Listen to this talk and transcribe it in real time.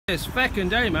It's feckin'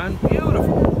 day, man.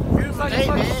 Beautiful. It's like, Hey,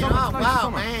 man. summer. Wow,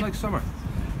 man. It's like summer.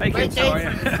 Hey, Great kids, how are day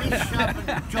for the you? fish shop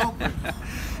and jokers.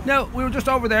 Now, we were just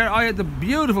over there. I had the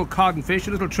beautiful cod and fish,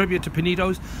 a little tribute to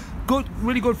Panitos. Good,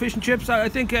 really good fish and chips. I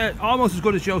think almost as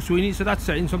good as Joe Sweeney, so that's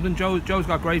saying something. Joe's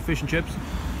got great fish and chips.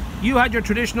 You had your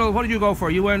traditional, what did you go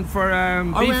for? You went for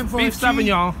beef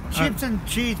Savignon. Chips and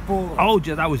cheeseburger. Oh,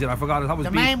 yeah, that was it. I forgot it. That was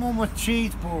the beef. main one was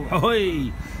cheeseburger.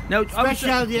 Ahoy! Now,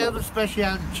 Specialty Elvis,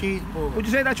 specialty cheeseburger. would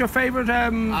you say that's your favourite? Ah,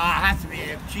 it has to be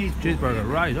a cheeseburger.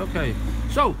 Cheeseburger, right? Okay.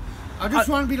 So, I just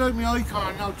want to be like my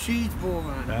icon, no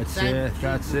cheeseburger. that's it.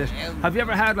 That's it. Have you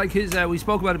ever had like his? We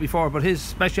spoke about it before, but his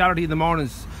speciality in the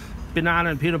mornings, banana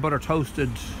and peanut butter toasted.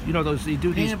 You know those? You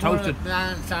do these toasted.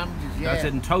 Banana sandwiches, yeah. That's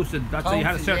it, and toasted. That's it. He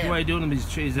had a certain way of doing them. His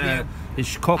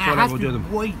cook, It whatever, has would to do be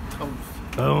them. white toast.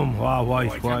 Boom! Wow, I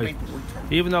white. can't make the white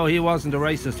toast. Even though he wasn't a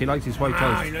racist, he likes his white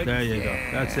toast. There you go.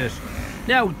 That's it.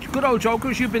 Now, good old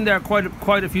Jokers, you've been there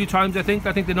quite a few times. I think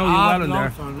they know you well in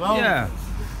there. Yeah.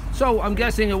 So I'm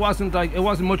guessing it wasn't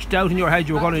much doubt in your head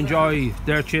you were going to enjoy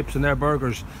their chips and their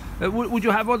burgers. Would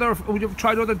you have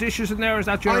tried other dishes in there? Is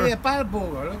that your? Oh yeah, batter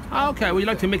burger. Okay, well you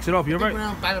like to mix it up.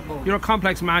 You're a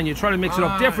complex man. You try to mix it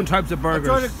up, different types of burgers.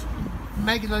 I try to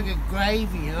make it like a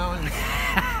gravy, you know, and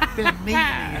a bit of meat,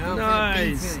 you know,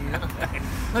 Nice. a bit of beef, you know.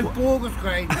 Like burgers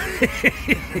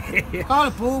gravy. Call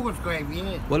it burgers gravy,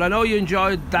 yeah. Well, I know you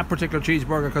enjoyed that particular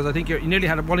cheeseburger because I think you nearly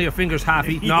had one of your fingers half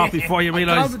eaten off before you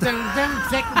realised. Then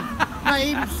seconds, not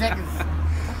even seconds.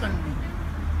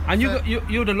 And you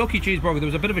had a lucky cheeseburger. There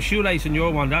was a bit of a shoelace in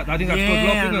your one. I think that's good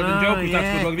luck, isn't it? In Jokers,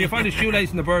 that's good luck. If you find a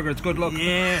shoelace in the burger, it's good luck.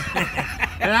 Yeah.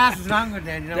 It lasts longer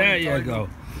then, you know. There you go.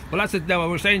 Well, that's it. Now,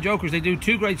 we're saying Jokers, they do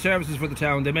 2 great services for the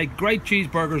town. They make great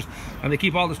cheeseburgers and they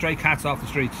keep all the stray cats off the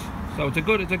streets. So it's a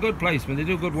good place, man. They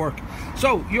do good work.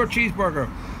 So, your cheeseburger,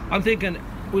 I'm thinking,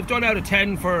 we've done out of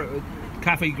 10 for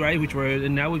Cafe Grey, which we're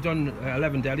in now. We've done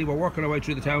 11 deli. We're working our way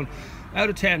through the town. Out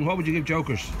of 10, what would you give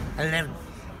Jokers? 11.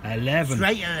 11.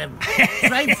 Straight 11.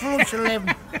 Straight flush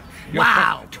 11. You're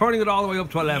Wow. turning it all the way up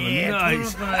to 11. Yeah,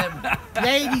 Nice. 11.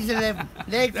 Ladies 11.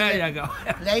 Ladies There 11. you go.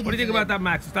 Ladies What do you think 11. about that,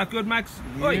 Max? Is that good, Max?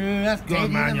 Yeah, that's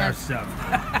good man Max. yourself.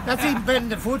 That's even better than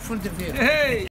the food front of you. Hey.